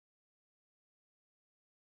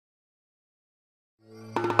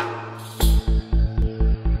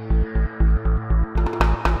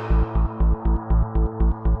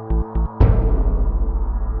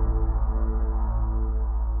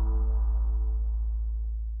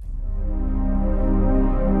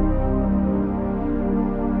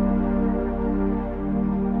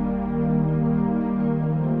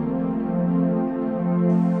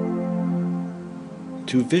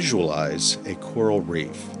to visualize a coral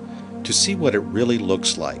reef, to see what it really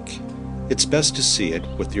looks like. It's best to see it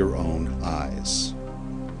with your own eyes.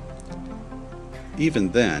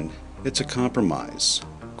 Even then, it's a compromise.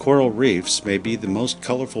 Coral reefs may be the most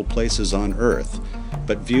colorful places on Earth,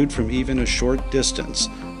 but viewed from even a short distance,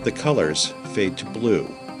 the colors fade to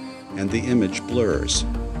blue, and the image blurs.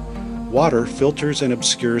 Water filters and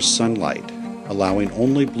obscures sunlight, allowing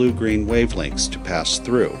only blue-green wavelengths to pass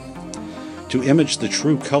through. To image the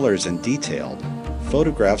true colors and detail,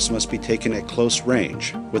 photographs must be taken at close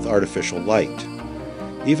range with artificial light.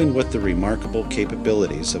 Even with the remarkable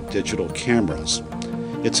capabilities of digital cameras,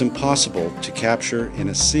 it's impossible to capture in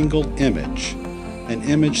a single image an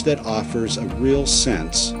image that offers a real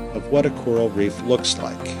sense of what a coral reef looks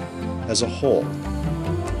like as a whole.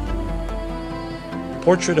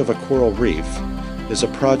 Portrait of a Coral Reef is a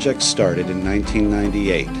project started in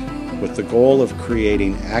 1998 with the goal of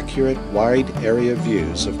creating accurate, wide-area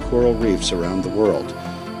views of coral reefs around the world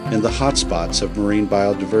in the hotspots of marine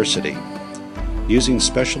biodiversity. Using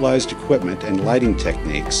specialized equipment and lighting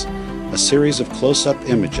techniques, a series of close-up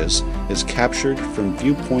images is captured from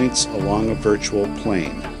viewpoints along a virtual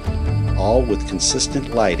plane, all with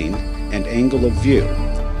consistent lighting and angle of view,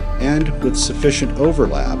 and with sufficient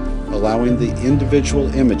overlap, allowing the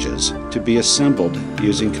individual images to be assembled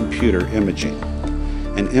using computer imaging.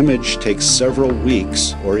 An image takes several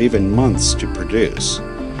weeks or even months to produce,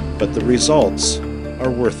 but the results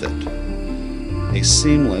are worth it. A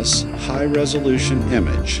seamless, high-resolution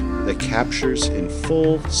image that captures in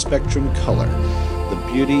full spectrum color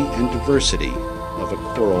the beauty and diversity of a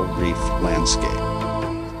coral reef landscape.